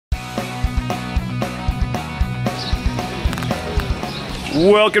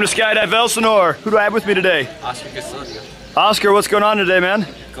Welcome to Skydive Elsinore. Who do I have with me today? Oscar Custodio. Oscar, what's going on today, man?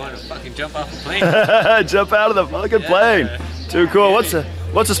 Going to fucking jump off a plane. Jump out of the fucking plane. Too cool. What's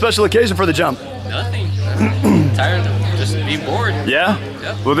the special occasion for the jump? Nothing. Tired of just being bored. Yeah?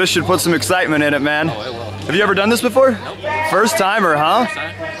 Yep. Well, this should put some excitement in it, man. Oh, it will. Have you ever done this before? Nope. First timer, huh? First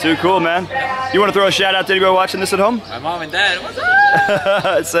time. Too cool, man. You want to throw a shout out to anybody watching this at home? My mom and dad. What's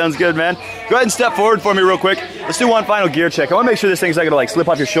up? Sounds good, man. Go ahead and step forward for me real quick. Let's do one final gear check. I want to make sure this thing's not going to like slip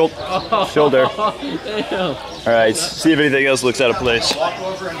off your shoulder. All right, see if anything else looks out of place. Walk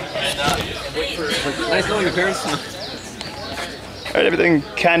over and wait for nice knowing your parents. All right, everything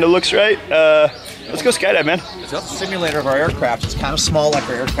kind of looks right. Let's go skydive, man. The simulator of our aircraft is kind of small, like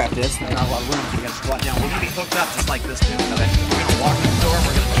our aircraft is. There's not a lot of room. We're going to squat down. We're going to be hooked up just like this, dude. So we're going to walk in the door.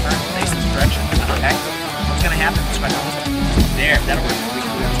 We're going to turn and face this direction. Okay? What's going to happen? There, that'll work. We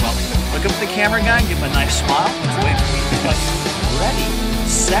can do that as well. Look up at the camera guy and give him a nice smile. Just wait for me. Like, ready,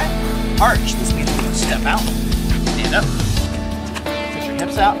 set, arch. This means we're going to step out. Stand up. Put your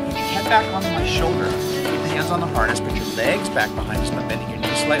hips out. Put your head back onto my shoulder. Keep the hands on the harness. Put your legs back behind you. Start bending your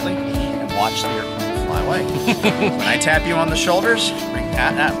knees slightly. And watch the airplane fly away. When I tap you on the shoulders, bring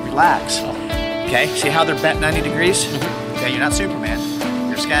that, relax. Okay, see how they're bent 90 degrees? Okay, you're not Superman,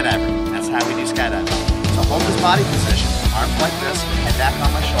 you're a skydiver. That's how we do skydiving. So hold this body position, arms like this, head back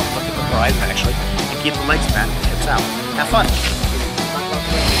on my shoulder, look at the horizon actually, and keep the legs bent, hips out. Have fun.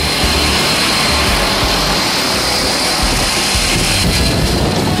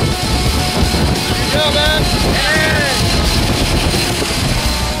 Good job, man. Hey!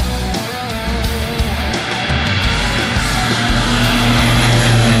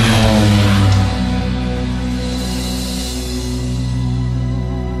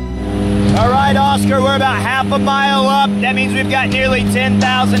 All right, Oscar, we're about half a mile up. That means we've got nearly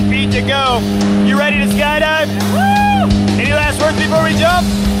 10,000 feet to go. You ready to skydive? Woo! Any last words before we jump?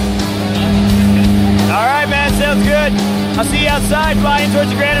 All right, man, sounds good. I'll see you outside flying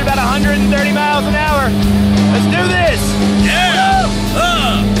towards the ground at about 130 miles an hour. Let's do this. Yeah.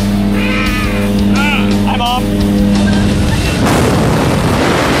 Hi, Mom.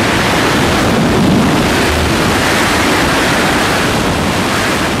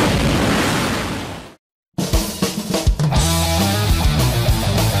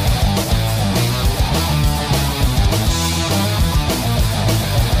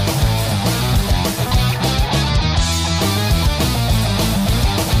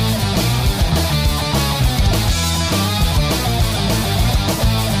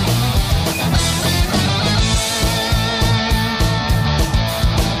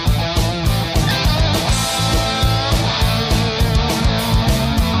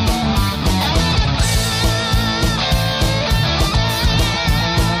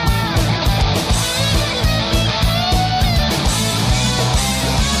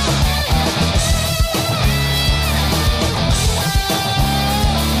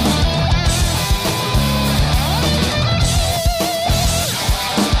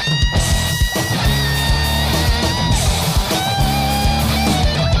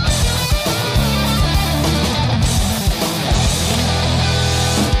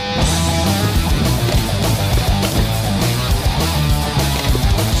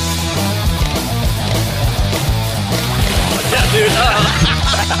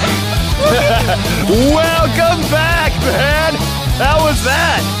 Welcome back, man. How was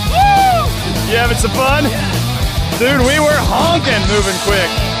that? Woo! You having some fun? Dude, we were honking moving quick.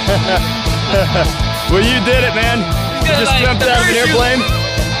 Well, you did it, man. You just jumped out of an airplane.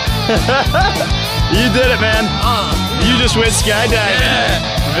 You did it, man. You just went skydiving.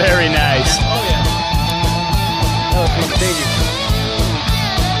 Yeah. Very nice. Oh, yeah. Oh, thank you.